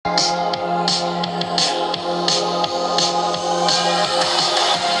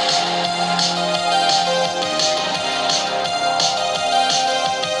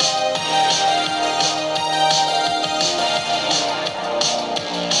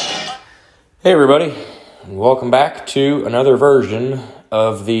Hey everybody, welcome back to another version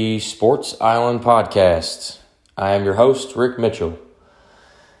of the Sports Island podcast. I am your host, Rick Mitchell,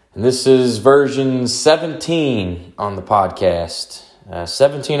 and this is version 17 on the podcast.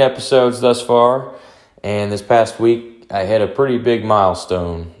 17 episodes thus far, and this past week I hit a pretty big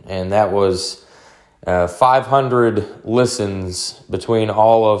milestone, and that was 500 listens between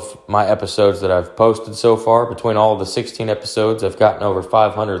all of my episodes that I've posted so far. Between all of the 16 episodes, I've gotten over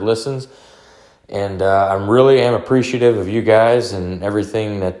 500 listens. And I really am appreciative of you guys and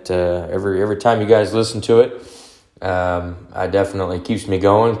everything that every time you guys listen to it, I definitely keeps me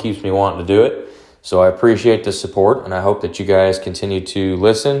going, keeps me wanting to do it. So I appreciate the support, and I hope that you guys continue to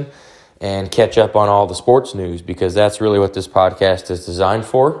listen and catch up on all the sports news, because that's really what this podcast is designed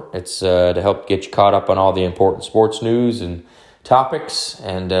for. It's to help get you caught up on all the important sports news and topics,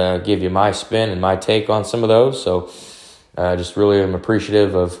 and give you my spin and my take on some of those. So just really am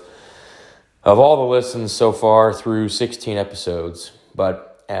appreciative of all the listens so far through 16 episodes.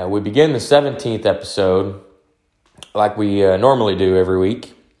 But we begin the 17th episode like we normally do every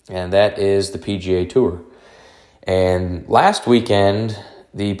week, and that is the PGA Tour. And last weekend,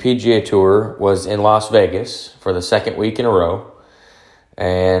 the PGA Tour was in Las Vegas for the second week in a row,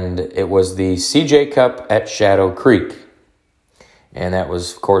 and it was the CJ Cup at Shadow Creek. And that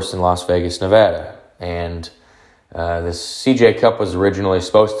was, of course, in Las Vegas, Nevada. And this CJ Cup was originally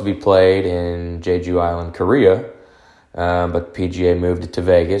supposed to be played in Jeju Island, Korea, but the PGA moved it to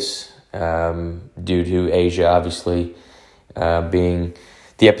Vegas due to Asia, obviously, being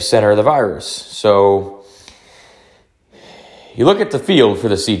the epicenter of the virus. So you look at the field for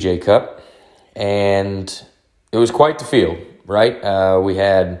the CJ Cup, and it was quite the field, right? We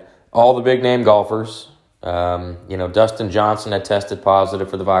had all the big-name golfers. Dustin Johnson had tested positive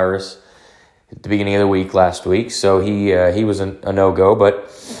for the virus at the beginning of the week last week, so he was a no-go,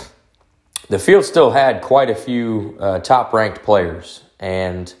 but the field still had quite a few top-ranked players,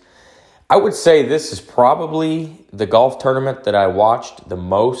 and I would say this is probably the golf tournament that I watched the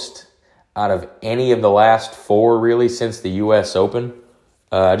most out of any of the last four, really, since the U.S. Open.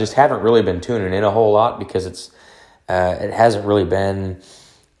 I just haven't really been tuning in a whole lot because it hasn't really been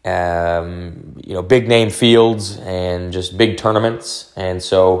big-name fields and just big tournaments, and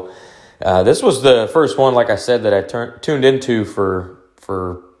so this was the first one, like I said, that I tuned into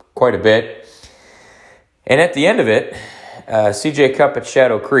for quite a bit. And at the end of it, CJ Cup at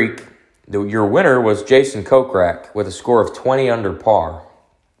Shadow Creek, your winner was Jason Kokrak with a score of 20 under par.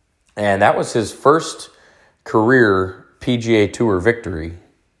 And that was his first career PGA Tour victory.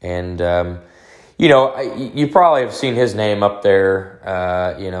 And, you probably have seen his name up there,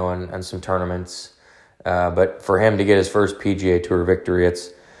 in some tournaments. But for him to get his first PGA Tour victory,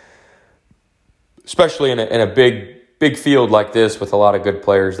 it's especially in a big field like this with a lot of good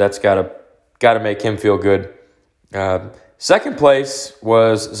players, that's got to make him feel good. Second place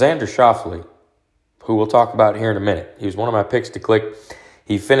was Xander Schauffele, who we'll talk about here in a minute. He was one of my picks to click.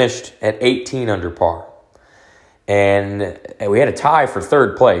 He finished at 18 under par. And we had a tie for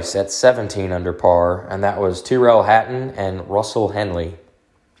third place at 17 under par, and that was Tyrrell Hatton and Russell Henley.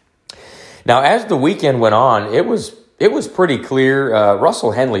 Now, as the weekend went on, it was pretty clear.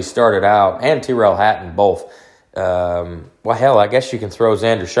 Russell Henley started out, and Tyrrell Hatton both. I guess you can throw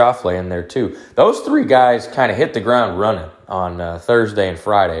Xander Schauffele in there too. Those three guys kind of hit the ground running on Thursday and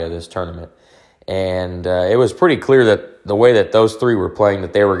Friday of this tournament. And it was pretty clear that the way that those three were playing,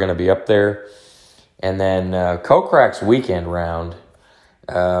 that they were going to be up there. And then Kokrak's weekend round,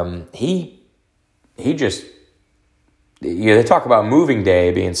 he just, they talk about moving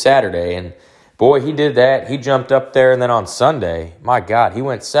day being Saturday, and boy, he did that. He jumped up there, and then on Sunday, my God, he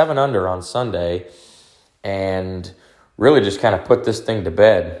went 7 under on Sunday and really just kind of put this thing to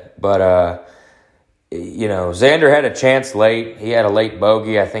bed. But, Xander had a chance late. He had a late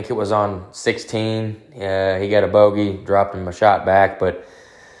bogey. I think it was on 16. He got a bogey, dropped him a shot back. But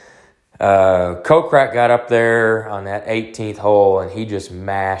Kokrak got up there on that 18th hole, and he just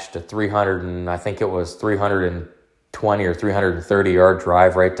mashed a 320 or 330-yard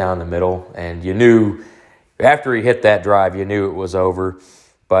drive right down the middle. And you knew, after he hit that drive, you knew it was over.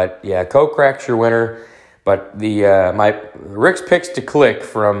 But, yeah, Kokrak's your winner. But my Rick's picks to click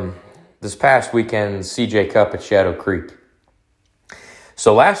from this past weekend's CJ Cup at Shadow Creek.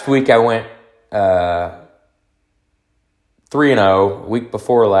 So last week I went 3-0. Week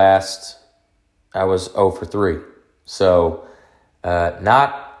before last, I was 0 for 3. So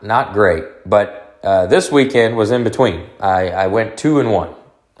not great. But this weekend was in between. I went 2-1.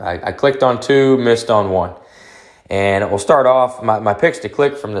 I clicked on 2, missed on 1. And we'll start off, my picks to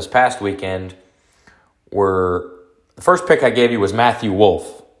click from this past weekend were, the first pick I gave you was Matthew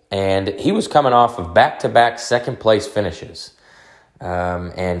Wolff. and he was coming off of back-to-back second-place finishes.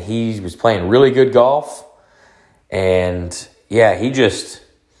 And he was playing really good golf. And, yeah, he just...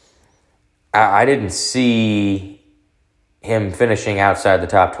 I didn't see him finishing outside the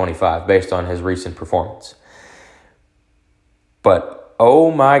top 25 based on his recent performance. But,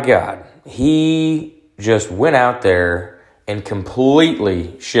 oh my God, he just went out there and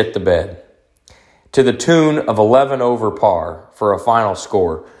completely shit the bed to the tune of 11 over par for a final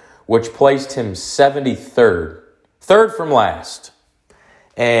score, which placed him 73rd, third from last.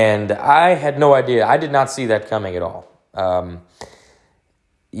 And I had no idea. I did not see that coming at all.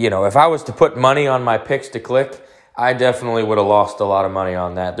 If I was to put money on my picks to click, I definitely would have lost a lot of money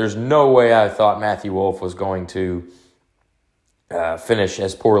on that. There's no way I thought Matthew Wolff was going to finish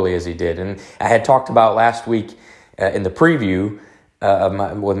as poorly as he did. And I had talked about last week in the preview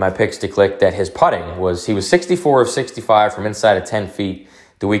with my picks to click that his putting he was 64 of 65 from inside of 10 feet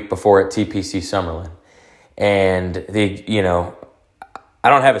the week before at TPC Summerlin. And I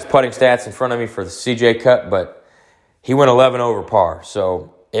don't have his putting stats in front of me for the CJ Cup, but he went 11 over par.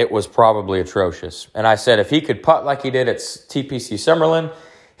 So it was probably atrocious. And I said if he could putt like he did at TPC Summerlin,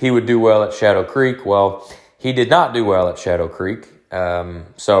 he would do well at Shadow Creek. Well, he did not do well at Shadow Creek.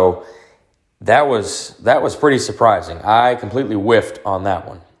 So that was pretty surprising. I completely whiffed on that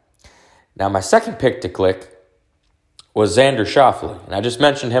one. Now, my second pick to click was Xander Schauffele. And I just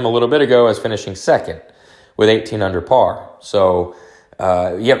mentioned him a little bit ago as finishing second with 18 under par. So,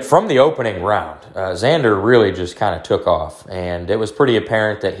 from the opening round, Xander really just kind of took off. And it was pretty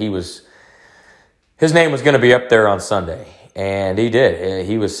apparent that his name was going to be up there on Sunday. And he did.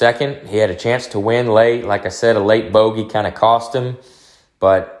 He was second. He had a chance to win late. Like I said, a late bogey kind of cost him.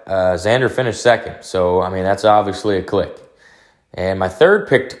 But Xander finished second. So, that's obviously a click. And my third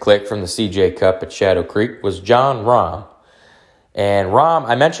pick to click from the CJ Cup at Shadow Creek was Jon Rahm. And Rahm,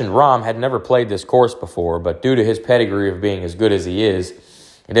 I mentioned Rahm had never played this course before, but due to his pedigree of being as good as he is,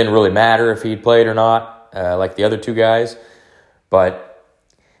 it didn't really matter if he'd played or not, like the other two guys. But,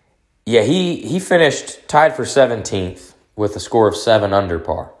 yeah, he finished tied for 17th with a score of 7 under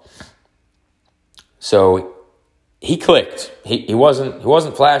par. So he clicked. He wasn't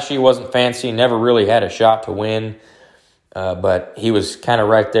flashy, wasn't fancy, never really had a shot to win, but he was kind of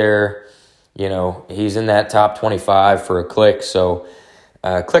right there. He's in that top 25 for a click. So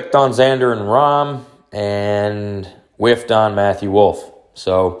clicked on Xander and Rahm and whiffed on Matthew Wolff.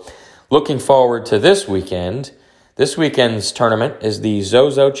 So looking forward to this weekend. This weekend's tournament is the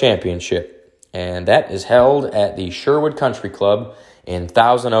Zozo Championship, and that is held at the Sherwood Country Club in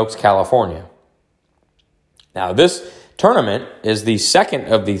Thousand Oaks, California. Now, this tournament is the second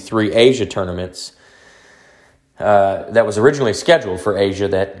of the 3 Asia tournaments that was originally scheduled for Asia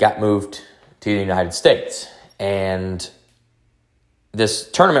that got moved to the United States. And this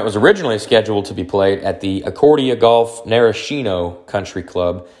tournament was originally scheduled to be played at the Accordia Golf Narashino Country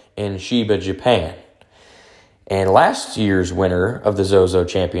Club in Chiba, Japan. And last year's winner of the Zozo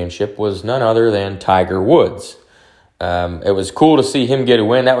Championship was none other than Tiger Woods. It was cool to see him get a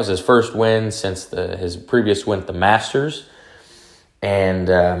win. That was his first win since his previous win at the Masters. And,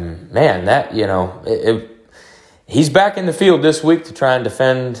 he's back in the field this week to try and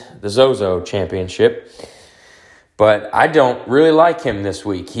defend the Zozo Championship. But I don't really like him this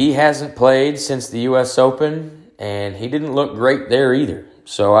week. He hasn't played since the U.S. Open, and he didn't look great there either.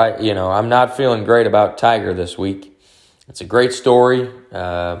 So, I'm not feeling great about Tiger this week. It's a great story.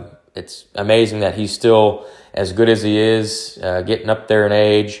 It's amazing that he's still as good as he is, getting up there in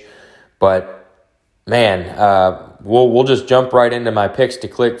age. But, man, we'll just jump right into my picks to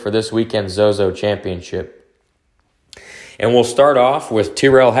click for this weekend's Zozo Championship. And we'll start off with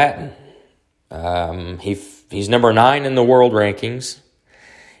Tyrrell Hatton. He's number 9 in the world rankings,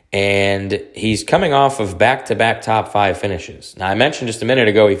 and he's coming off of back-to-back top 5 finishes. Now, I mentioned just a minute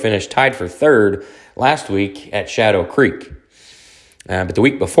ago he finished tied for 3rd last week at Shadow Creek. But the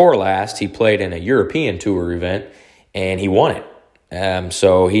week before last, he played in a European Tour event, and he won it.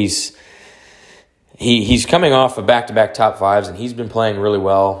 So he's coming off of back-to-back top 5s, and he's been playing really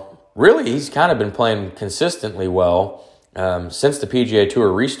well. Really, he's kind of been playing consistently well since the PGA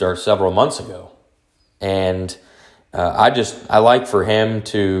Tour restart several months ago. And I like for him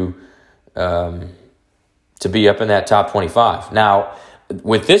to be up in that top 25. Now,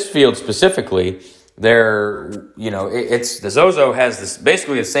 with this field specifically, it's the Zozo has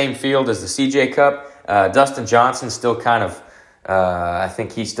basically the same field as the CJ Cup. Dustin Johnson still kind of, I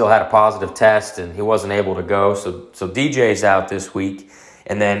think he still had a positive test and he wasn't able to go. So DJ's out this week.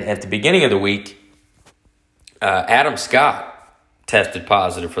 And then at the beginning of the week, Adam Scott tested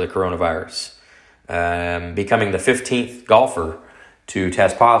positive for the coronavirus, becoming the 15th golfer to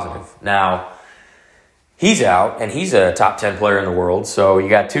test positive. Now, he's out, and he's a top 10 player in the world, so you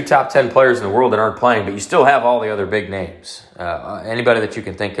got 2 top 10 players in the world that aren't playing, but you still have all the other big names. Anybody that you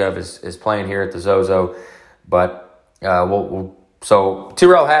can think of is playing here at the Zozo, but so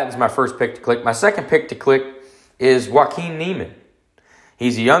Tyrrell Hatton's my first pick to click. My second pick to click is Joaquin Niemann.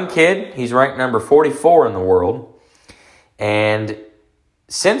 He's a young kid. He's ranked number 44 in the world, and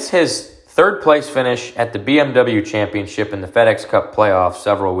since his third place finish at the BMW Championship in the FedEx Cup playoffs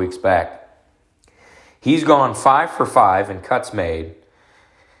several weeks back, he's gone 5 for 5 in cuts made,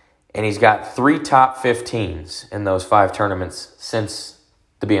 and he's got 3 top 15s in those 5 tournaments since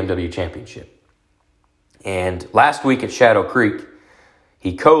the BMW Championship. And last week at Shadow Creek,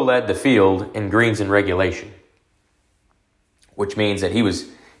 he co-led the field in greens in regulation, which means that he was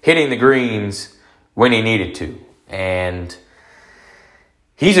hitting the greens when he needed to. And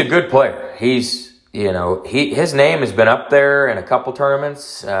he's a good player. His name has been up there in a couple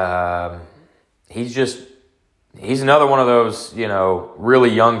tournaments. He's another one of those, really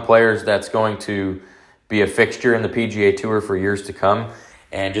young players that's going to be a fixture in the PGA Tour for years to come.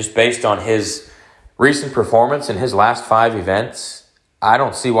 And just based on his recent performance in his last 5 events, I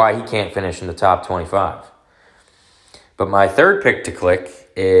don't see why he can't finish in the top 25. But my third pick to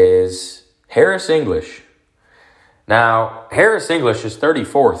click is Harris English. Now, Harris English is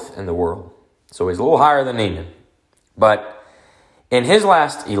 34th in the world, so he's a little higher than Niemann. But in his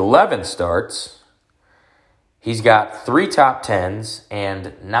last 11 starts, he's got 3 top 10s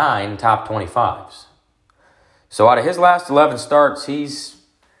and 9 top 25s. So out of his last 11 starts, he's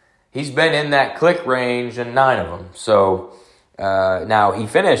been in that click range in 9 of them. So now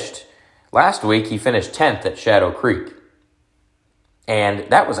last week he finished 10th at Shadow Creek. And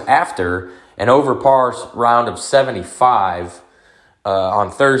that was after an over par round of 75 on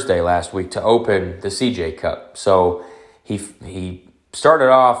Thursday last week to open the CJ Cup. So he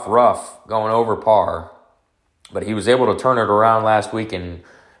started off rough going over par, but he was able to turn it around last week and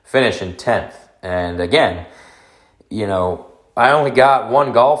finish in 10th. And again, I only got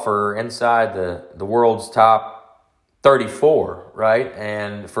one golfer inside the world's top 34, right?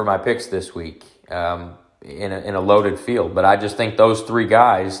 And for my picks this week in a loaded field. But I just think those 3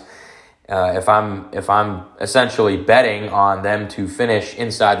 guys, if I'm essentially betting on them to finish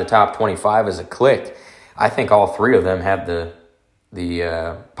inside the top 25 as a click, I think all 3 of them have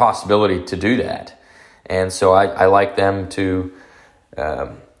the possibility to do that. And so I like them to,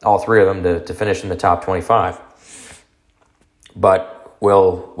 all 3 of them to finish in the top 25. But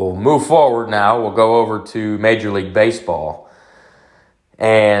we'll move forward now. We'll go over to Major League Baseball.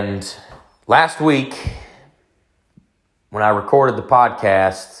 And last week, when I recorded the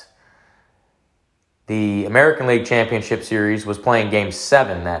podcast, the American League Championship Series was playing Game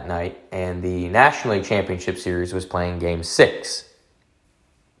 7 that night, and the National League Championship Series was playing Game 6.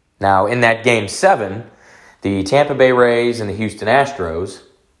 Now, in that Game 7, the Tampa Bay Rays and the Houston Astros,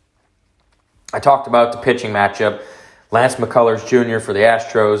 I talked about the pitching matchup, Lance McCullers Jr. for the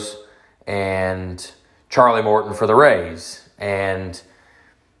Astros and Charlie Morton for the Rays. And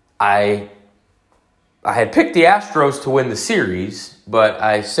I had picked the Astros to win the series, but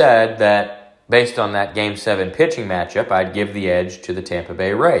I said that based on that Game 7 pitching matchup, I'd give the edge to the Tampa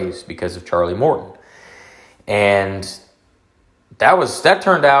Bay Rays because of Charlie Morton. And that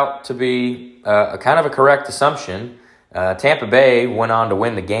turned out to be a kind of a correct assumption. Tampa Bay went on to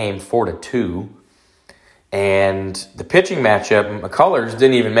win the game 4-2. And the pitching matchup, McCullers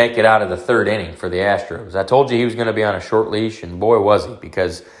didn't even make it out of the 3rd inning for the Astros. I told you he was going to be on a short leash, and boy was he,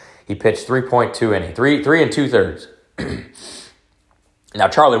 because he pitched 3.2 innings, 3 2/3. Now,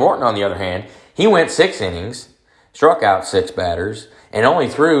 Charlie Morton, on the other hand, he went 6 innings, struck out 6 batters, and only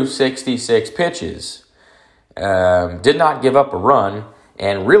threw 66 pitches. Did not give up a run,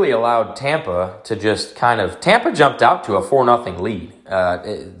 and really allowed Tampa to just Tampa jumped out to a 4-0 lead.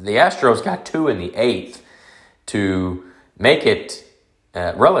 The Astros got 2 in the 8th to make it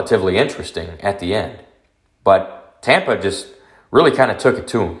relatively interesting at the end. But Tampa just really kind of took it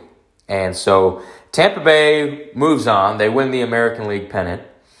to them. And so Tampa Bay moves on. They win the American League pennant.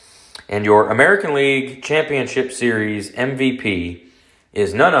 And your American League Championship Series MVP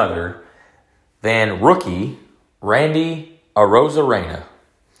is none other than rookie Randy Arozarena.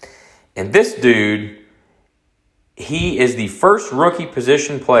 And this dude, he is the first rookie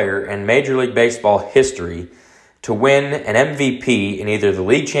position player in Major League Baseball history to win an MVP in either the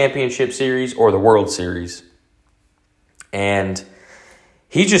League Championship Series or the World Series. And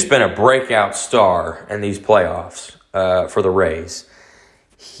he's just been a breakout star in these playoffs for the Rays.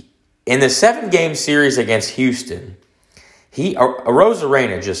 In the 7-game series against Houston,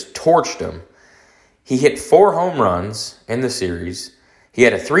 Arozarena just torched him. He hit 4 home runs in the series. He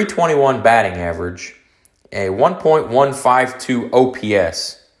had a .321 batting average, a 1.152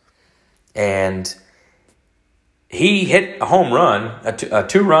 OPS, and he hit a home run, a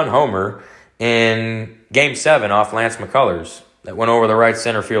 2-run homer in Game 7 off Lance McCullers that went over the right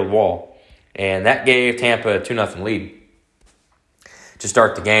center field wall. And that gave Tampa a 2-0 lead to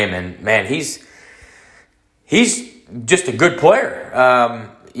start the game. And, man, he's just a good player.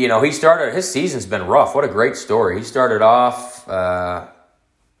 His season's been rough. What a great story. He started off, I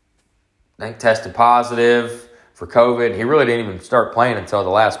think, tested positive for COVID. He really didn't even start playing until the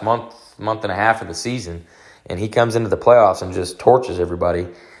last month and a half of the season. And he comes into the playoffs and just torches everybody.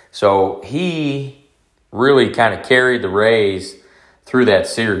 So he really kind of carried the Rays through that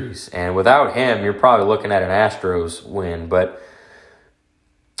series. And without him, you're probably looking at an Astros win. But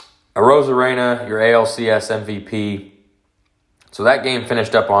Arozarena, your ALCS MVP. So that game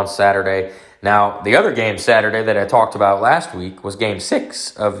finished up on Saturday. Now, the other game Saturday that I talked about last week was Game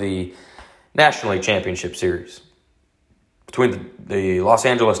 6 of the National League Championship Series between the Los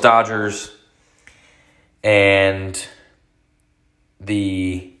Angeles Dodgers and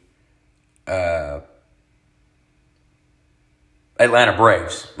the Atlanta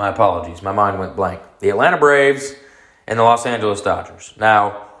Braves. My apologies. My mind went blank. The Atlanta Braves and the Los Angeles Dodgers.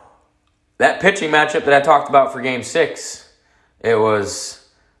 Now, that pitching matchup that I talked about for Game 6, it was,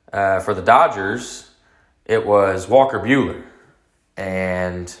 for the Dodgers, it was Walker Buehler.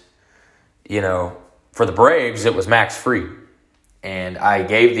 And, for the Braves, it was Max Fried. And I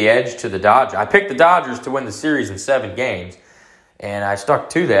gave the edge to the Dodgers. I picked the Dodgers to win the series in 7 games, and I stuck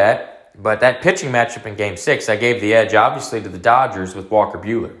to that. But that pitching matchup in Game 6, I gave the edge, obviously, to the Dodgers with Walker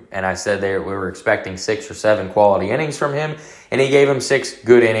Buehler. And I said we were expecting 6 or 7 quality innings from him, and he gave him 6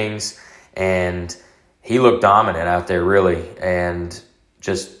 good innings. And he looked dominant out there, really. And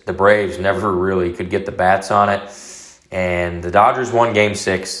just the Braves never really could get the bats on it. And the Dodgers won Game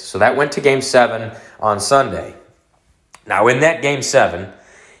 6. So that went to Game 7 on Sunday. Now, in that Game 7,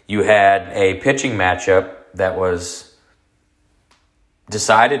 you had a pitching matchup that was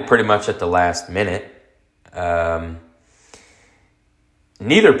decided pretty much at the last minute.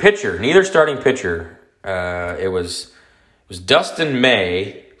 Neither starting pitcher, it was Dustin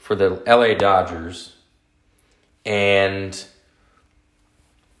May for the LA Dodgers, and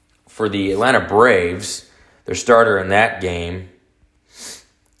for the Atlanta Braves, their starter in that game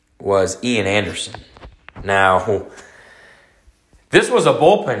was Ian Anderson. Now, this was a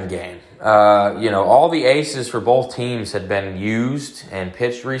bullpen game. All the aces for both teams had been used and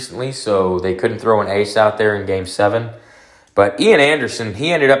pitched recently, so they couldn't throw an ace out there in Game 7. But Ian Anderson,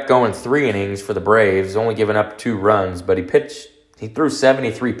 he ended up going 3 innings for the Braves, only giving up 2 runs, but he threw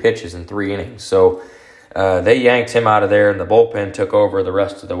 73 pitches in 3 innings. So they yanked him out of there, and the bullpen took over the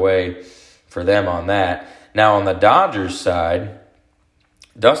rest of the way for them on that. Now, on the Dodgers side,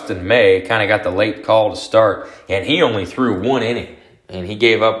 Dustin May kind of got the late call to start, and he only threw 1 inning. And he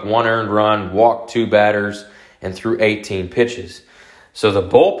gave up 1 earned run, walked 2 batters, and threw 18 pitches. So the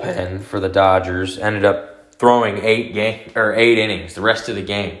bullpen for the Dodgers ended up throwing 8 innings, the rest of the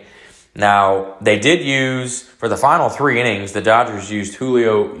game. Now, they did use, for the final 3 innings, the Dodgers used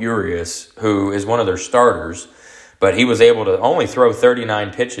Julio Urias, who is one of their starters, but he was able to only throw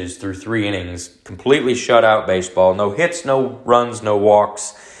 39 pitches through 3 innings, completely shut out baseball, no hits, no runs, no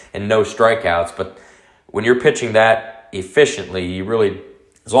walks, and no strikeouts. But when you're pitching that efficiently, you really,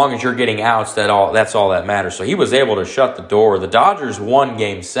 as long as you're getting outs, that's all that matters. So he was able to shut the door. The Dodgers won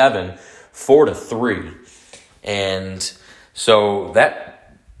Game 7 4-3. And so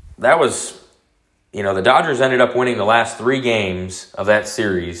that was, the Dodgers ended up winning the last 3 games of that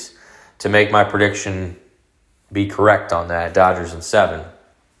series to make my prediction be correct on that, Dodgers in 7.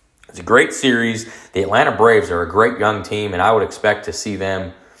 It's a great series. The Atlanta Braves are a great young team, and I would expect to see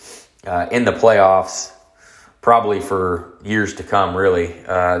them in the playoffs probably for years to come, really.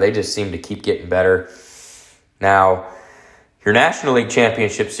 They just seem to keep getting better. Now, your National League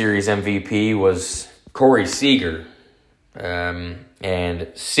Championship Series MVP was Corey Seager. And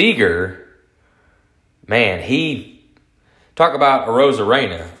Seager, man, talk about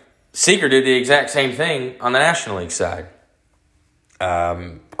Arozarena. Seager did the exact same thing on the National League side.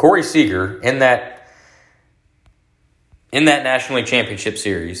 Corey Seager, in that National League Championship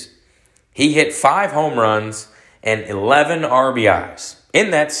Series, he hit 5 home runs and 11 RBIs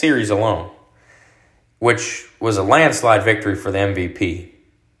in that series alone, which was a landslide victory for the MVP.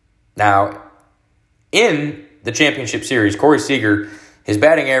 Now, in the championship series, Corey Seager, his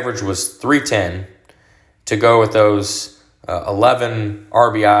batting average was .310 to go with those 11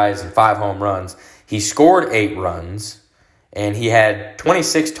 RBIs and 5 home runs. He scored 8 runs, and he had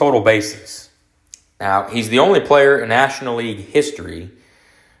 26 total bases. Now, he's the only player in National League history,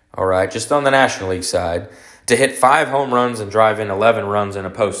 all right, just on the National League side, to hit 5 home runs and drive in 11 runs in a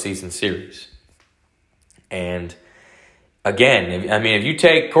postseason series. And again, if you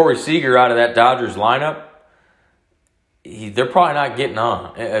take Corey Seager out of that Dodgers lineup, they're probably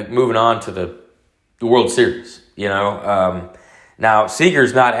not moving on to the World Series. Now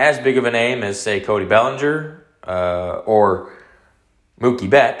Seager's not as big of a name as, say, Cody Bellinger or Mookie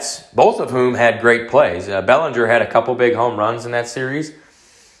Betts, both of whom had great plays. Bellinger had a couple big home runs in that series,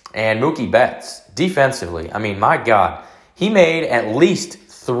 and Mookie Betts defensively, my God, he made at least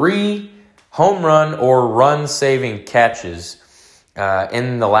 3 home run or run-saving catches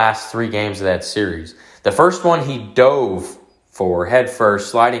in the last 3 games of that series. The first one he dove for head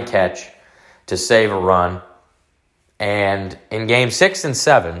first, sliding catch to save a run. And in Game 6 and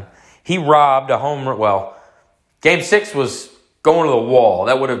 7, he robbed a home run. Well, Game 6 was going to the wall.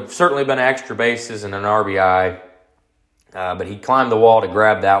 That would have certainly been extra bases and an RBI. But he climbed the wall to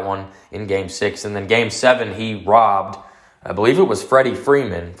grab that one in Game 6. And then Game 7, he robbed, I believe it was Freddie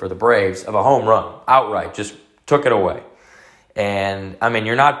Freeman for the Braves, of a home run outright. Just took it away. And,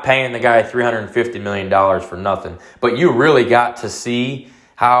 you're not paying the guy $350 million for nothing. But you really got to see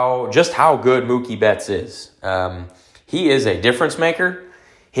how good Mookie Betts is. He is a difference maker.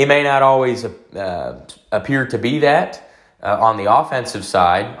 He may not always appear to be that on the offensive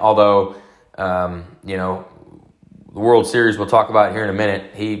side, although, the World Series we'll talk about here in a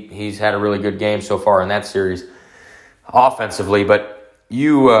minute. He's had a really good game so far in that series offensively. But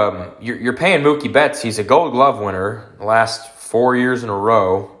you're paying Mookie Betts. He's a Gold Glove winner the last 4 years in a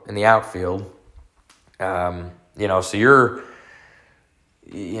row in the outfield. So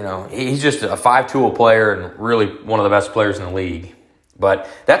he's just a 5-tool player and really one of the best players in the league. But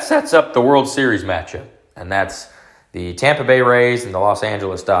that sets up the World Series matchup, and that's the Tampa Bay Rays and the Los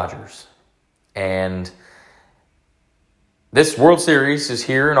Angeles Dodgers. And this World Series is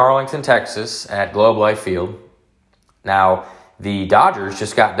here in Arlington, Texas at Globe Life Field. Now, the Dodgers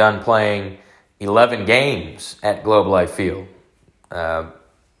just got done playing 11 games at Globe Life Field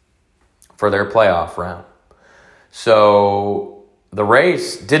for their playoff round. So the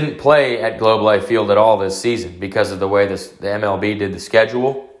Rays didn't play at Globe Life Field at all this season because of the way the MLB did the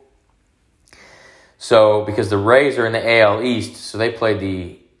schedule. So because the Rays are in the AL East, so they played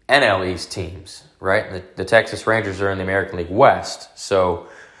the NL East teams, right? The Texas Rangers are in the American League West, so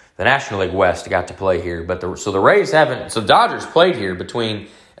the National League West got to play here. But the Rays haven't. So Dodgers played here between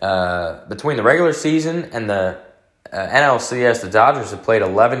the regular season and the NLCS. The Dodgers have played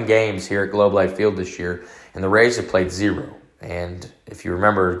 11 games here at Globe Life Field this year, and the Rays have played 0. And if you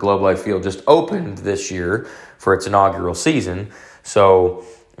remember, Globe Life Field just opened this year for its inaugural season. So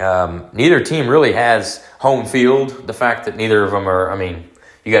neither team really has home field. The fact that neither of them are,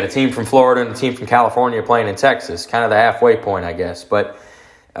 you got a team from Florida and a team from California playing in Texas, kind of the halfway point, I guess. But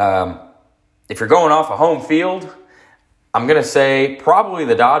if you're going off a home field, I'm going to say probably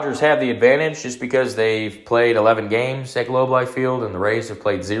the Dodgers have the advantage just because they've played 11 games at Globe Life Field and the Rays have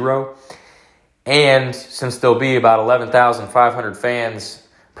played 0. And since there'll be about 11,500 fans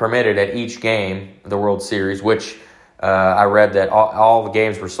permitted at each game of the World Series, which I read that all the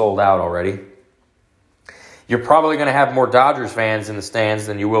games were sold out already, you're probably going to have more Dodgers fans in the stands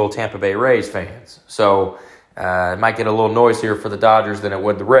than you will Tampa Bay Rays fans. So it might get a little noisier for the Dodgers than it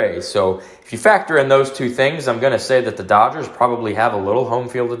would the Rays. So if you factor in those two things, I'm going to say that the Dodgers probably have a little home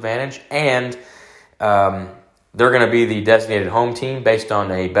field advantage, and they're going to be the designated home team based on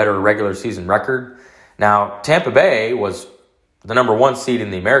a better regular season record. Now, Tampa Bay was the number 1 seed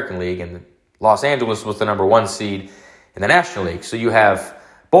in the American League, and Los Angeles was the number 1 seed in the National League. So you have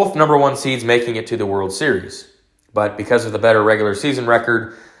both number 1 seeds making it to the World Series. But because of the better regular season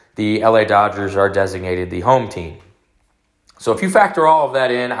record, the LA Dodgers are designated the home team. So if you factor all of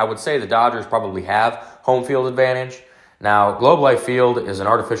that in, I would say the Dodgers probably have home field advantage. Now, Globe Life Field is an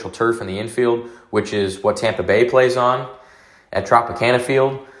artificial turf in the infield, which is what Tampa Bay plays on at Tropicana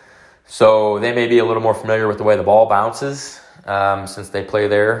Field. So they may be a little more familiar with the way the ball bounces since they play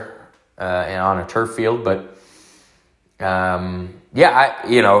there and on a turf field. But,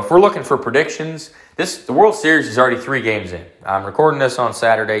 if we're looking for predictions, the World Series is already 3 games in. I'm recording this on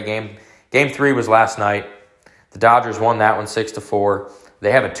Saturday. Game 3 was last night. The Dodgers won that one 6-4.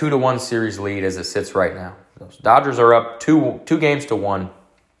 They have a 2-1 series lead as it sits right now. Those Dodgers are up 2 games to 1.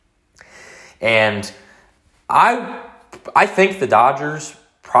 And I think the Dodgers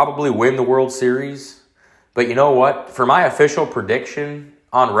probably win the World Series. But you know what? For my official prediction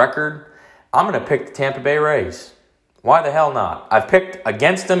on record, I'm going to pick the Tampa Bay Rays. Why the hell not? I've picked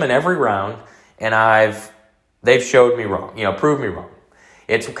against them in every round, and they've showed me wrong, proved me wrong.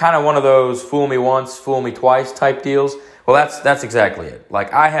 it's kind of one of those fool me once, fool me twice type deals. Well, that's exactly it.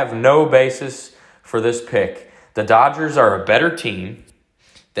 Like, I have no basis for this pick. The Dodgers are a better team.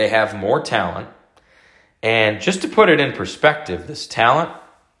 They have more talent. And just to put it in perspective, this talent,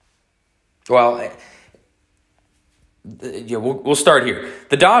 well, yeah, we'll start here.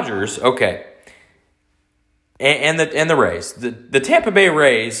 The Dodgers, okay, and the Rays. The Tampa Bay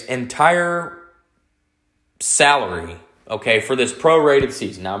Rays' entire salary, okay, for this prorated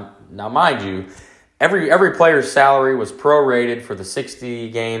season. Now, mind you, every player's salary was prorated for the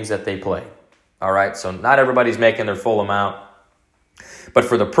 60 games that they played. All right, so not everybody's making their full amount. But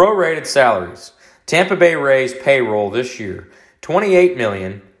for the prorated salaries, Tampa Bay Rays payroll this year,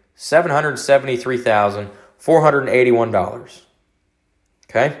 $28,773,481.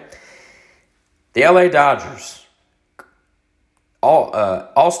 Okay? The LA Dodgers,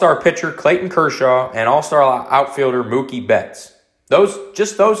 all-star pitcher Clayton Kershaw and all-star outfielder Mookie Betts.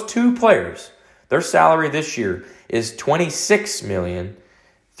 Those two players, their salary this year is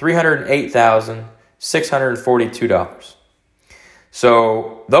 $26,308,642.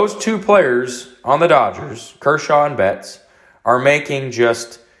 So those two players on the Dodgers, Kershaw and Betts, are making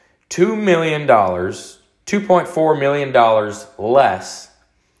just $2.4 million less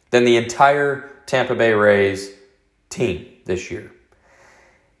than the entire Tampa Bay Rays team this year.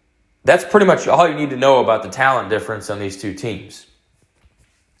 That's pretty much all you need to know about the talent difference on these two teams.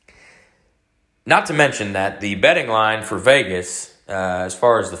 Not to mention that the betting line for Vegas, as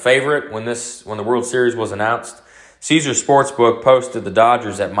far as the favorite, when the World Series was announced, Caesars Sportsbook posted the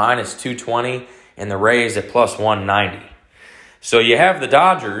Dodgers at minus 220 and the Rays at plus 190. So you have the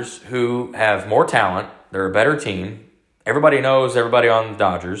Dodgers, who have more talent. They're a better team. Everybody knows everybody on the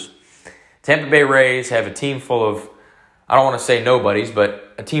Dodgers. Tampa Bay Rays have a team full of, I don't want to say nobodies,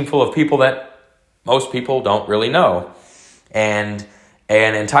 but a team full of people that most people don't really know. And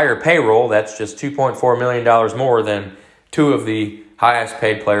an entire payroll that's just $2.4 million more than two of the highest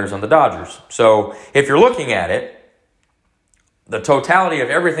paid players on the Dodgers. So if you're looking at it, the totality of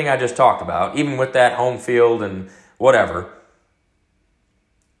everything I just talked about, even with that home field and whatever,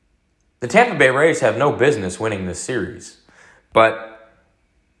 the Tampa Bay Rays have no business winning this series. But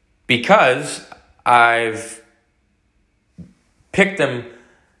because I've picked them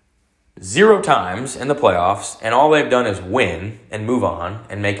 0 times in the playoffs, and all they've done is win and move on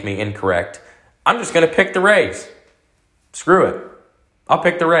and make me incorrect, I'm just going to pick the Rays. Screw it. I'll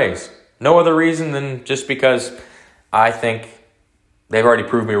pick the Rays. No other reason than just because I think they've already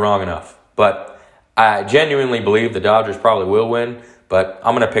proved me wrong enough. But I genuinely believe the Dodgers probably will win, but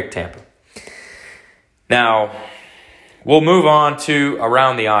I'm going to pick Tampa. Now, we'll move on to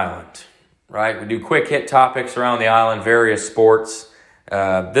Around the Island, right? We do quick hit topics around the island, various sports.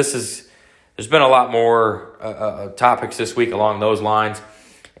 There's been a lot more topics this week along those lines.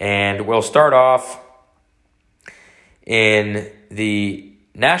 And we'll start off in the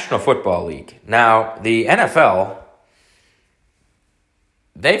National Football League. Now, the NFL,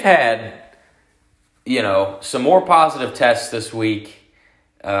 they've had, some more positive tests this week.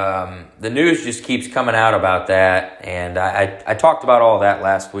 The news just keeps coming out about that, and I talked about all that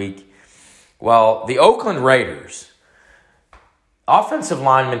last week. Well, the Oakland Raiders, offensive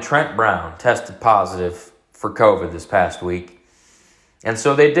lineman Trent Brown tested positive for COVID this past week. And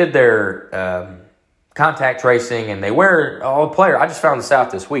so they did their contact tracing, and they wear, I just found this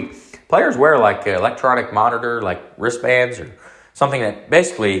out this week, players wear like an electronic monitor, like wristbands or something that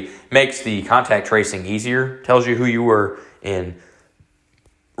basically makes the contact tracing easier, tells you who you were in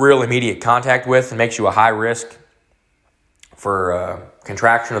real immediate contact with and makes you a high risk for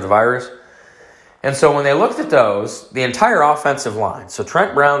contraction of the virus. And so when they looked at those, the entire offensive line, so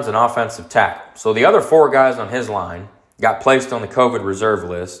Trent Brown's an offensive tackle. So the other 4 guys on his line got placed on the COVID reserve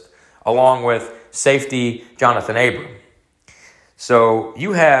list, along with safety Jonathan Abram. So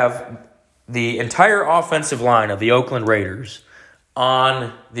you have the entire offensive line of the Oakland Raiders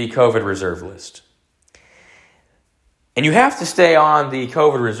on the COVID reserve list. And you have to stay on the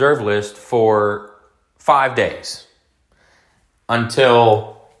COVID reserve list for 5 days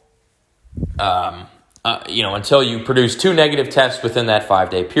until you produce 2 negative tests within that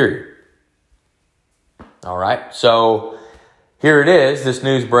 5-day period. All right, so here it is. This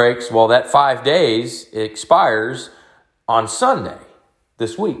news breaks. Well, that 5 days expires on Sunday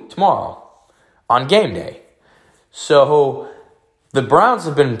this week, tomorrow, on game day. So the Browns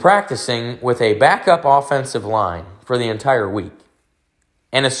have been practicing with a backup offensive line for the entire week.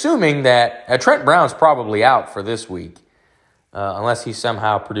 And assuming that Trent Brown's probably out for this week, unless he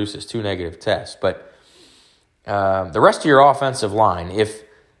somehow produces 2 negative tests. But the rest of your offensive line,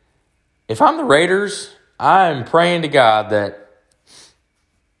 if I'm the Raiders, I'm praying to God that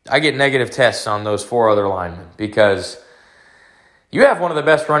I get negative tests on those 4 other linemen because you have one of the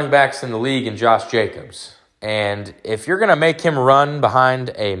best running backs in the league in Josh Jacobs. And if you're going to make him run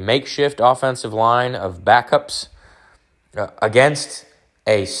behind a makeshift offensive line of backups against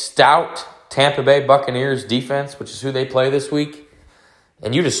a stout Tampa Bay Buccaneers defense, which is who they play this week,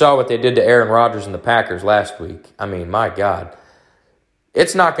 and you just saw what they did to Aaron Rodgers and the Packers last week. I mean, my God.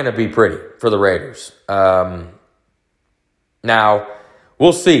 It's not going to be pretty for the Raiders. Now,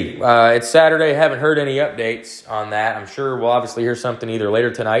 we'll see. It's Saturday. I haven't heard any updates on that. I'm sure we'll obviously hear something either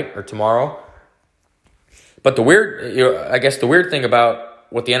later tonight or tomorrow. But the weird thing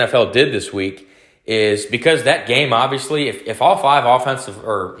about what the NFL did this week is because that game, obviously, if all 5 offensive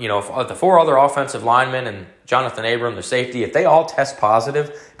or, if the 4 other offensive linemen and Jonathan Abram, the safety, if they all test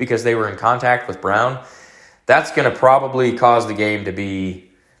positive because they were in contact with Brown, that's going to probably cause the game to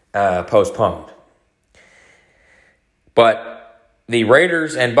be postponed. But the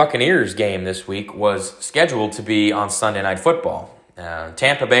Raiders and Buccaneers game this week was scheduled to be on Sunday Night Football.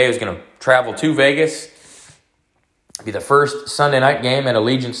 Tampa Bay is going to travel to Vegas. It'll be the first Sunday night game at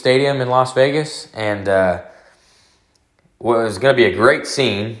Allegiant Stadium in Las Vegas, and was going to be a great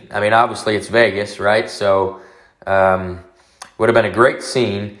scene. I mean, obviously it's Vegas, right? So would have been a great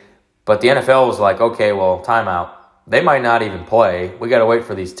scene, but the NFL was like, okay, well, timeout. They might not even play. We got to wait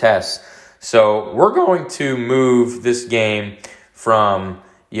for these tests. So we're going to move this game from,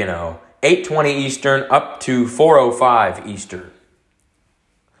 8:20 Eastern up to 4:05 Eastern.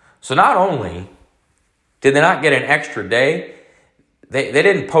 So not only did they not get an extra day, they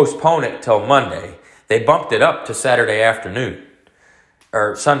didn't postpone it till Monday. They bumped it up to Saturday afternoon,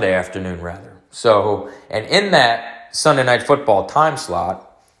 or Sunday afternoon, rather. So, and in that Sunday Night Football time slot,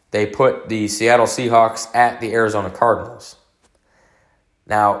 they put the Seattle Seahawks at the Arizona Cardinals.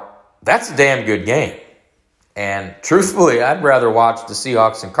 Now, that's a damn good game. And truthfully, I'd rather watch the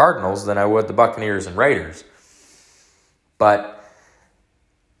Seahawks and Cardinals than I would the Buccaneers and Raiders. But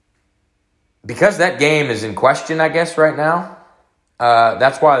because that game is in question, I guess, right now,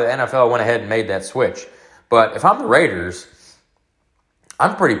 that's why the NFL went ahead and made that switch. But if I'm the Raiders,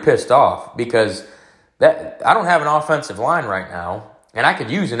 I'm pretty pissed off because I don't have an offensive line right now, and I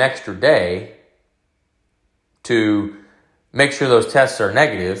could use an extra day to make sure those tests are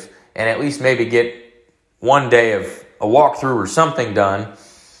negative and at least maybe get one day of a walkthrough or something done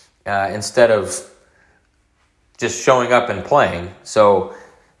instead of just showing up and playing. So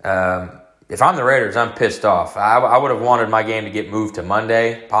if I'm the Raiders, I'm pissed off. I would have wanted my game to get moved to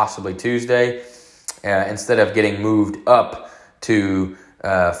Monday, possibly Tuesday, instead of getting moved up to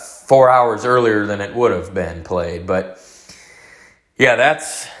 4 hours earlier than it would have been played. But yeah,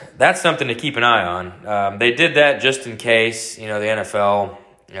 that's something to keep an eye on. They did that just in case, the NFL.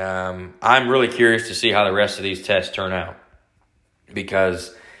 I'm really curious to see how the rest of these tests turn out.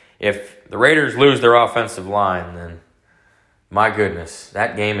 Because if the Raiders lose their offensive line, then my goodness,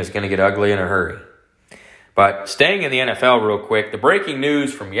 that game is going to get ugly in a hurry. But staying in the NFL real quick, the breaking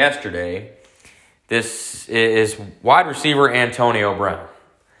news from yesterday, this is wide receiver Antonio Brown.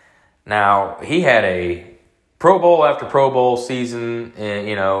 Now, he had a Pro Bowl after Pro Bowl seasons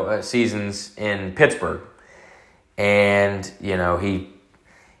in Pittsburgh. And,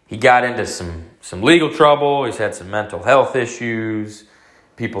 he got into some legal trouble. He's had some mental health issues.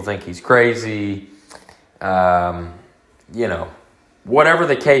 People think he's crazy. Whatever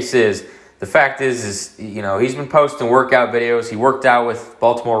the case is, the fact is he's been posting workout videos. He worked out with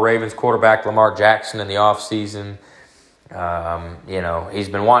Baltimore Ravens quarterback Lamar Jackson in the offseason. He's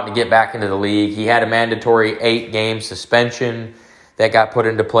been wanting to get back into the league. He had a mandatory 8-game suspension that got put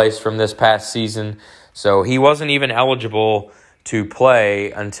into place from this past season. So he wasn't even eligible to play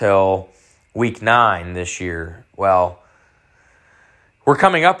until week 9 this year. Well, we're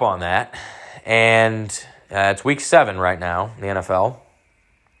coming up on that, and it's week 7 right now in the NFL.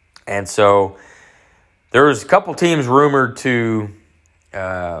 And so there was a couple teams rumored to,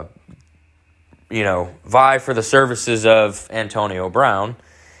 vie for the services of Antonio Brown.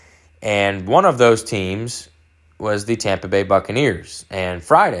 And one of those teams was the Tampa Bay Buccaneers. And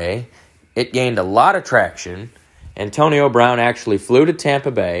Friday, it gained a lot of traction. Antonio Brown actually flew to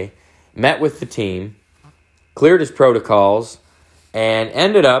Tampa Bay, met with the team, cleared his protocols, and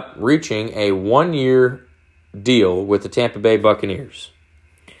ended up reaching a 1-year deal with the Tampa Bay Buccaneers.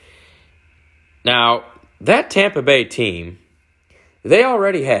 Now, that Tampa Bay team, they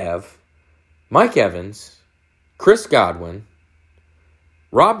already have Mike Evans, Chris Godwin,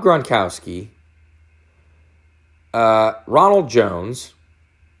 Rob Gronkowski, Ronald Jones,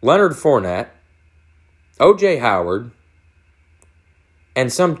 Leonard Fournette, O.J. Howard,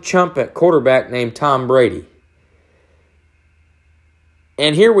 and some chump at quarterback named Tom Brady.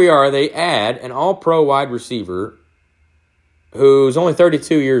 And here we are. They add an all-pro wide receiver who's only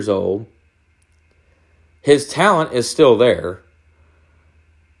 32 years old. His talent is still there.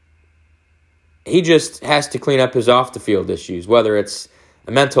 He just has to clean up his off-the-field issues, whether it's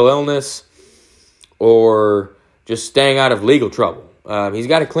a mental illness or just staying out of legal trouble. He's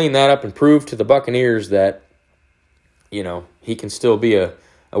got to clean that up and prove to the Buccaneers that, he can still be a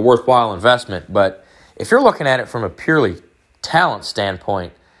worthwhile investment. But if you're looking at it from a purely talent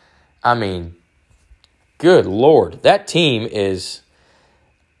standpoint, I mean, good Lord, that team is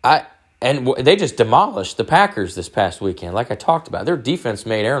and they just demolished the Packers this past weekend. Like I talked about, their defense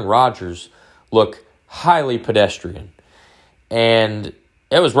made Aaron Rodgers look highly pedestrian. And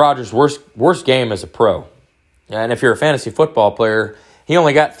it was Rodgers' worst game as a pro. And if you're a fantasy football player, he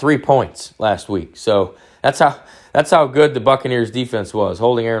only got 3 points last week. So that's how good the Buccaneers defense was,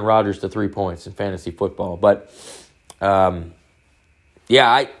 holding Aaron Rodgers to 3 points in fantasy football. But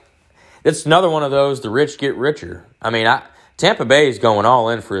it's another one of those, the rich get richer. I mean, Tampa Bay is going all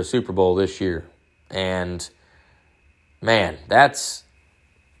in for a Super Bowl this year. And, man, they're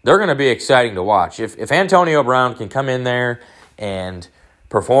going to be exciting to watch. If Antonio Brown can come in there and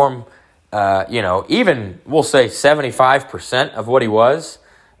perform, even we'll say 75% of what he was.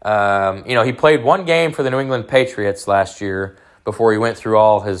 He played one game for the New England Patriots last year before he went through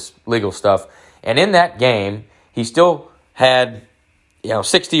all his legal stuff. And in that game, he still had,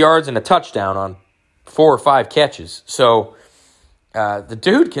 60 yards and a touchdown on 4 or 5 catches. So the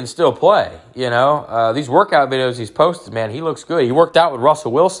dude can still play, These workout videos he's posted, man, he looks good. He worked out with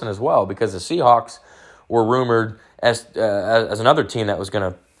Russell Wilson as well because the Seahawks were rumored as another team that was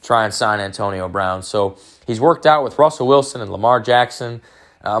going to try and sign Antonio Brown. So he's worked out with Russell Wilson and Lamar Jackson,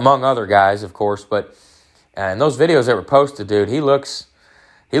 among other guys, of course. But in those videos that were posted, dude, he looks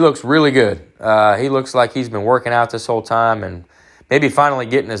really good. He looks like he's been working out this whole time and maybe finally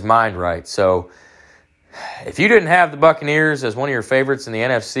getting his mind right. So if you didn't have the Buccaneers as one of your favorites in the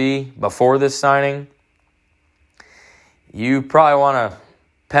NFC before this signing, you probably want to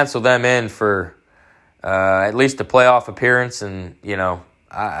pencil them in for at least a playoff appearance. And,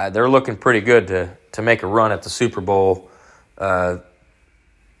 they're looking pretty good to make a run at the Super Bowl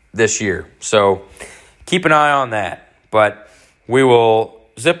this year. So keep an eye on that. But we will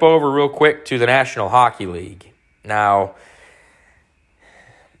zip over real quick to the National Hockey League. Now,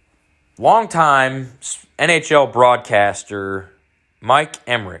 longtime NHL broadcaster Mike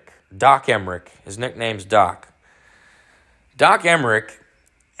Emrick, Doc Emrick, his nickname's Doc. Doc Emrick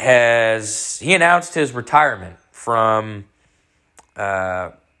he announced his retirement from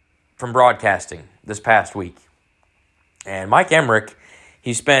broadcasting this past week. And Mike Emrick,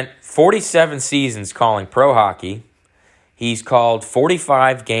 he spent 47 seasons calling pro hockey. He's called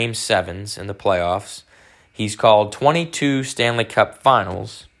 45 Game 7s in the playoffs. He's called 22 Stanley Cup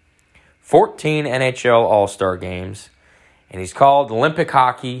Finals, 14 NHL All-Star games, and he's called Olympic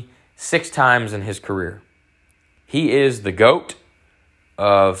hockey 6 times in his career. He is the GOAT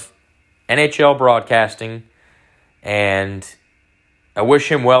of NHL broadcasting, and I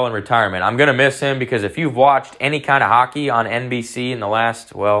wish him well in retirement. I'm going to miss him because if you've watched any kind of hockey on NBC in the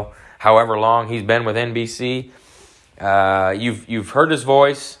last, however long he's been with NBC, you've heard his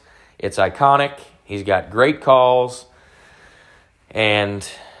voice. It's iconic. He's got great calls, and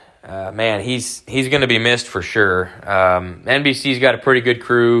he's going to be missed for sure. NBC's got a pretty good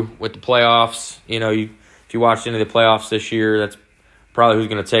crew with the playoffs. If you watched any of the playoffs this year, that's probably who's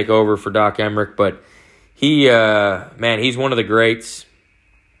going to take over for Doc Emrick. But he's one of the greats,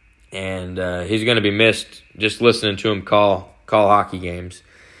 and he's going to be missed just listening to him call hockey games.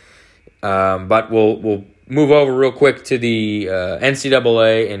 But we'll move over real quick to the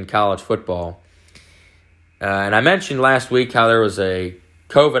NCAA and college football. And I mentioned last week how there was a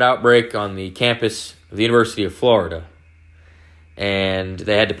COVID outbreak on the campus of the University of Florida, and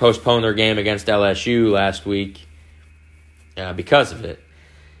they had to postpone their game against LSU last week because of it.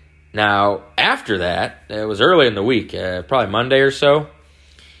 Now, after that, it was early in the week, probably Monday or so,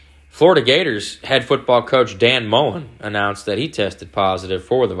 Florida Gators head football coach Dan Mullen announced that he tested positive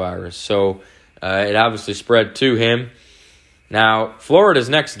for the virus. So it obviously spread to him. Now, Florida's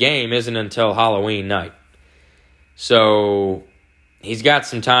next game isn't until Halloween night. So he's got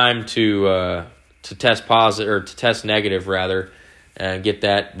some time to test positive, or to test negative rather, and get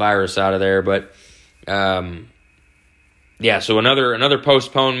that virus out of there. But so another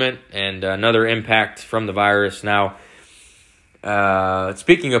postponement and another impact from the virus. Now,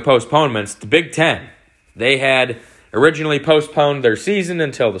 speaking of postponements, the Big Ten, they had originally postponed their season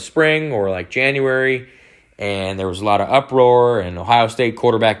until the spring or like January, and there was a lot of uproar, and Ohio State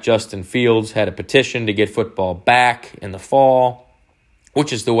quarterback Justin Fields had a petition to get football back in the fall.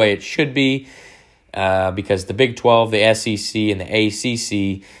 which is the way it should be, because the Big 12, the SEC, and the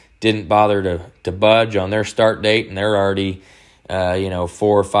ACC didn't bother to budge on their start date, and they're already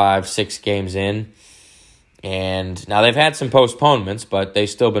 4, 5, 6 games in. And now they've had some postponements, but they've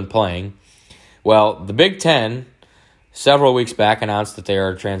still been playing. Well, the Big Ten, several weeks back, announced that they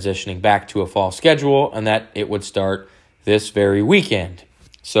are transitioning back to a fall schedule and that it would start this very weekend.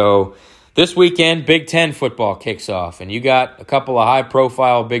 So this weekend, Big Ten football kicks off, and you got a couple of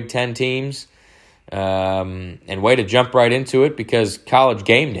high-profile Big Ten teams. And way to jump right into it, because College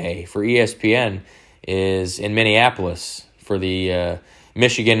Game Day for ESPN is in Minneapolis for the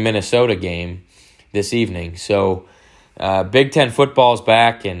Michigan-Minnesota game this evening. So Big Ten football is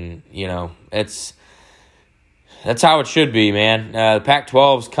back, and that's how it should be, man. The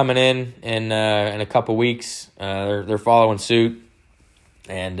Pac-12 is coming in a couple weeks. They're following suit.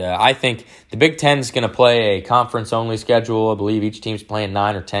 And I think the Big Ten is going to play a conference-only schedule. I believe each team's playing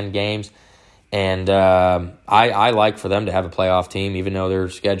 9 or 10 games. And I like for them to have a playoff team, even though their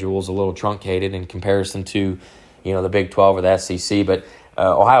schedule is a little truncated in comparison to, the Big 12 or the SEC. But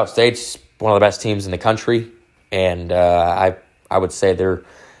Ohio State's one of the best teams in the country, and I would say they're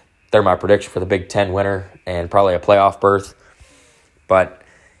my prediction for the Big Ten winner and probably a playoff berth. But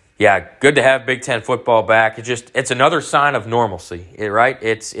yeah, good to have Big Ten football back. It's another sign of normalcy, right?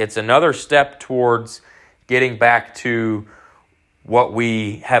 It's another step towards getting back to what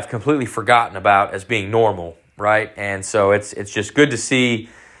we have completely forgotten about as being normal, right? And so it's just good to see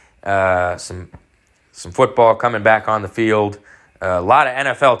some football coming back on the field. A lot of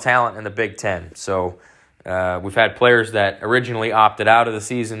NFL talent in the Big Ten. So we've had players that originally opted out of the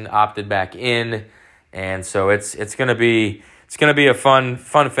season, opted back in, and so it's going to be a fun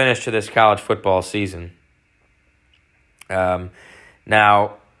finish to this college football season.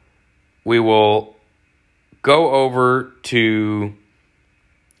 Now we will go over to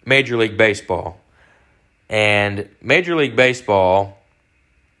Major League Baseball. And Major League Baseball,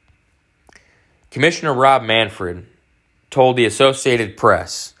 Commissioner Rob Manfred told the Associated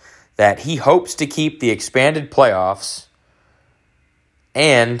Press that he hopes to keep the expanded playoffs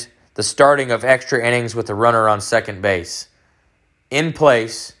and the starting of extra innings with a runner on second base in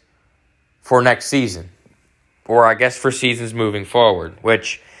place for next season, or I guess for seasons moving forward,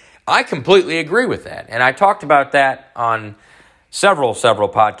 which I completely agree with that. And I talked about that on several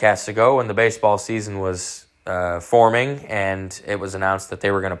podcasts ago when the baseball season was forming and it was announced that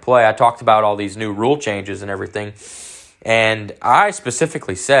they were going to play. I talked about all these new rule changes and everything. And I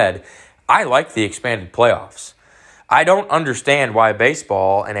specifically said, I like the expanded playoffs. I don't understand why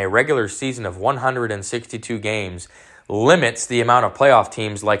baseball in a regular season of 162 games limits the amount of playoff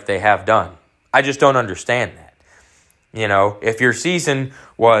teams like they have done. I just don't understand that. If your season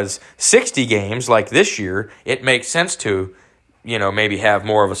was 60 games like this year, it makes sense to, maybe have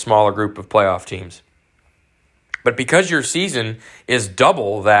more of a smaller group of playoff teams. But because your season is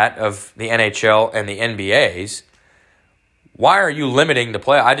double that of the NHL and the NBA's, why are you limiting the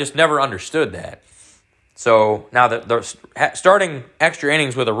play? I just never understood that. So now that they're starting extra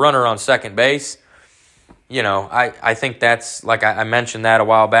innings with a runner on second base, I think that's, like I mentioned that a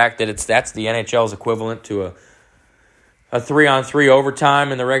while back, that's the NHL's equivalent to a 3-on-3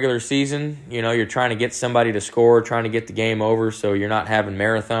 overtime in the regular season. You're trying to get somebody to score, trying to get the game over, so you're not having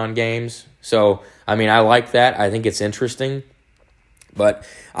marathon games. So, I like that. I think it's interesting. But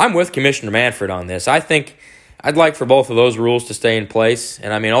I'm with Commissioner Manfred on this. I think I'd like for both of those rules to stay in place.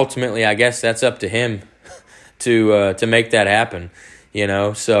 And, ultimately, I guess that's up to him to make that happen.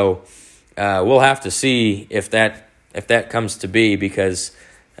 So we'll have to see if that comes to be, because,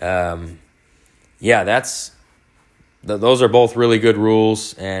 those are both really good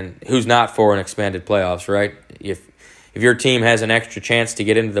rules, and who's not for an expanded playoffs, right? If your team has an extra chance to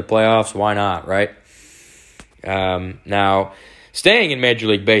get into the playoffs, why not, right? Now, staying in Major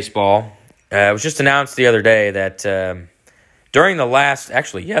League Baseball, it was just announced the other day that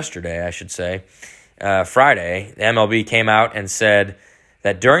yesterday, I should say, Friday, the MLB came out and said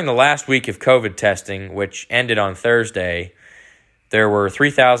that during the last week of COVID testing, which ended on Thursday, there were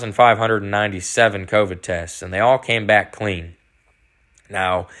 3,597 COVID tests, and they all came back clean.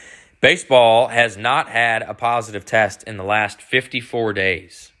 Now, baseball has not had a positive test in the last 54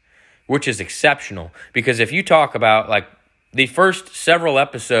 days, which is exceptional. Because if you talk about, the first several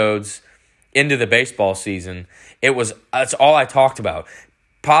episodes into the baseball season, that's all I talked about.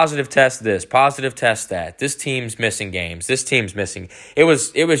 Positive test this, positive test that. This team's missing games. This team's missing. It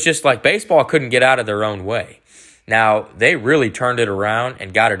was just like baseball couldn't get out of their own way. Now, they really turned it around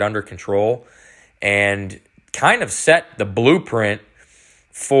and got it under control and kind of set the blueprint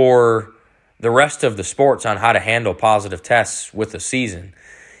for the rest of the sports on how to handle positive tests with the season,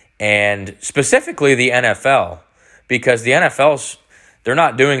 and specifically the NFL, because the NFL's, they're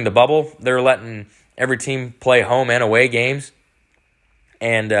not doing the bubble. They're letting every team play home and away games.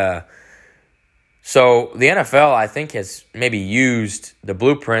 And so the NFL, I think, has maybe used the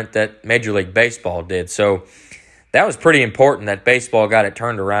blueprint that Major League Baseball did. So that was pretty important that baseball got it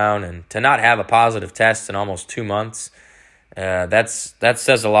turned around, and to not have a positive test in almost 2 months, that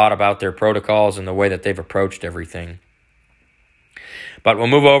says a lot about their protocols and the way that they've approached everything. But we'll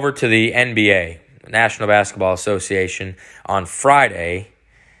move over to the NBA, National Basketball Association. On Friday,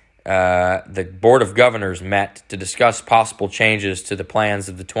 the Board of Governors met to discuss possible changes to the plans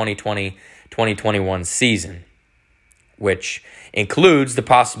of the 2020-2021 season, which includes the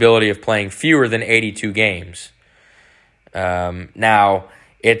possibility of playing fewer than 82 games. Now,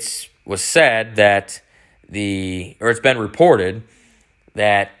 it was said that it's been reported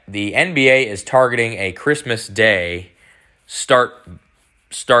that the NBA is targeting a Christmas Day start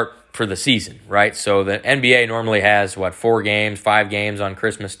for the season, right? So the NBA normally has, 5 games on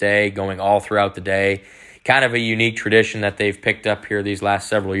Christmas Day going all throughout the day. Kind of a unique tradition that they've picked up here these last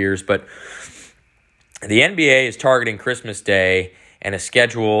several years. But the NBA is targeting Christmas Day and a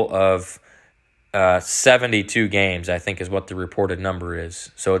schedule of 72 games, I think is what the reported number is.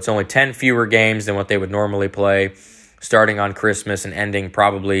 So it's only 10 fewer games than what they would normally play, starting on Christmas and ending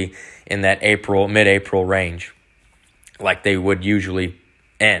probably in that mid-April range, like they would usually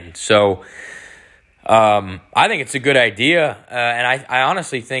end. So I think it's a good idea, and I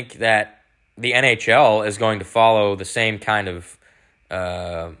honestly think that the NHL is going to follow the same kind of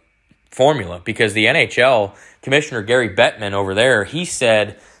formula, because the NHL Commissioner Gary Bettman over there, he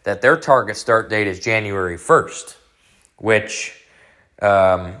said that their target start date is January 1st, which,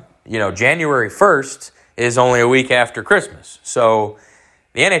 January 1st is only a week after Christmas. So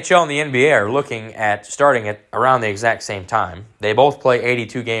the NHL and the NBA are looking at starting it around the exact same time. They both play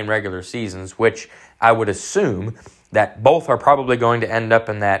 82-game regular seasons, which I would assume that both are probably going to end up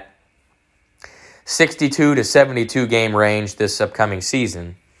in that 62 to 72-game range this upcoming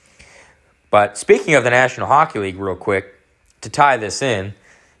season. But speaking of the National Hockey League real quick, to tie this in,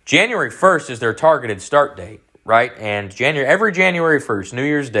 January 1st is their targeted start date, right? And every January 1st, New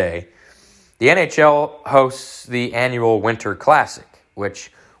Year's Day, the NHL hosts the annual Winter Classic,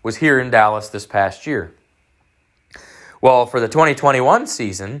 which was here in Dallas this past year. Well, for the 2021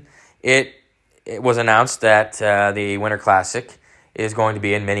 season, it was announced that the Winter Classic is going to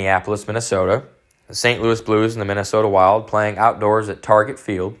be in Minneapolis, Minnesota. The St. Louis Blues and the Minnesota Wild playing outdoors at Target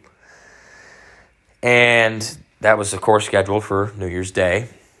Field. And that was, of course, scheduled for New Year's Day.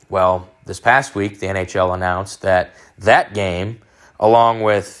 Well, this past week, the NHL announced that game, along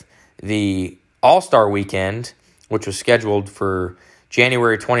with the All-Star Weekend, which was scheduled for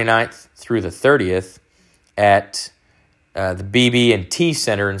January 29th through the 30th at the BB&T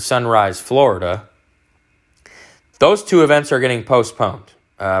Center in Sunrise, Florida, those two events are getting postponed.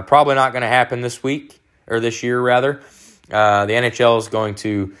 Probably not going to happen this year, rather. The NHL is going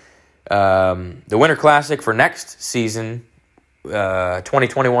to, the Winter Classic for next season,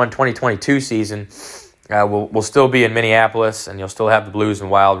 2021-2022 season, will still be in Minneapolis, and you'll still have the Blues and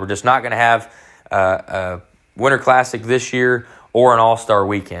Wild. We're just not going to have a Winter Classic this year or an All-Star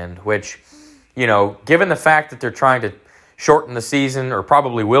Weekend, which, given the fact that they're trying to shorten the season, or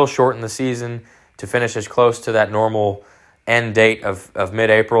probably will shorten the season to finish as close to that normal end date of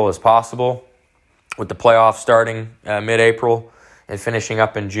mid-April as possible, with the playoffs starting mid-April and finishing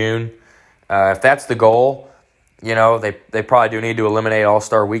up in June. If that's the goal, they probably do need to eliminate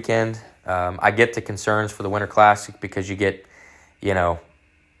All-Star Weekend. I get the concerns for the Winter Classic because you get,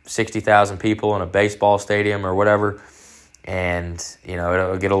 60,000 people in a baseball stadium or whatever, and,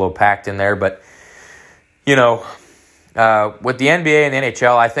 it'll get a little packed in there. But, with the NBA and the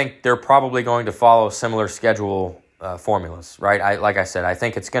NHL, I think they're probably going to follow similar schedule formulas, right? Like I said, I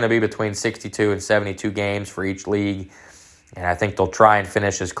think it's going to be between 62 and 72 games for each league, and I think they'll try and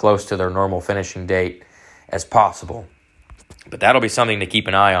finish as close to their normal finishing date as possible. But that'll be something to keep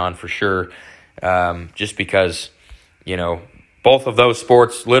an eye on for sure, just because, both of those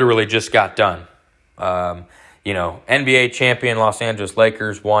sports literally just got done. NBA champion Los Angeles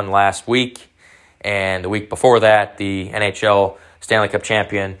Lakers won last week, and the week before that, the NHL Stanley Cup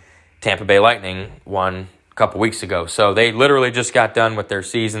champion Tampa Bay Lightning won a couple weeks ago. So they literally just got done with their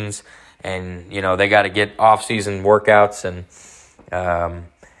seasons, and, they got to get off-season workouts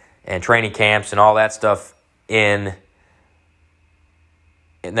and training camps and all that stuff in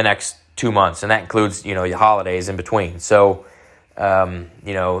the next 2 months, and that includes, your holidays in between. So, the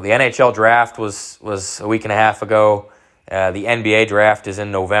NHL draft was a week and a half ago. The NBA draft is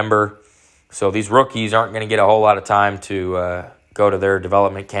in November. So these rookies aren't going to get a whole lot of time to go to their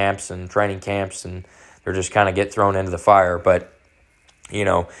development camps and training camps, and they're just kind of get thrown into the fire. But,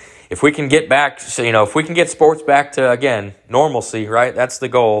 if we can get back, if we can get sports back to, again, normalcy, right? That's the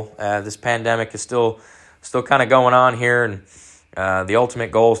goal. This pandemic is still kind of going on here, and the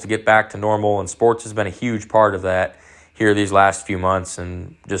ultimate goal is to get back to normal, and sports has been a huge part of that here these last few months.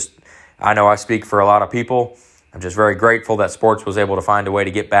 And just, I know I speak for a lot of people. I'm just very grateful that sports was able to find a way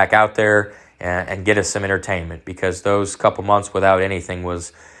to get back out there and get us some entertainment, because those couple months without anything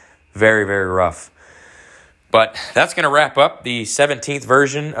was very, very rough. But that's going to wrap up the 17th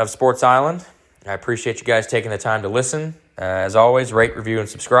version of Sports Island. I appreciate you guys taking the time to listen. As always, rate, review, and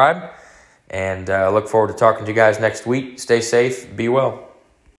subscribe. And I look forward to talking to you guys next week. Stay safe. Be well.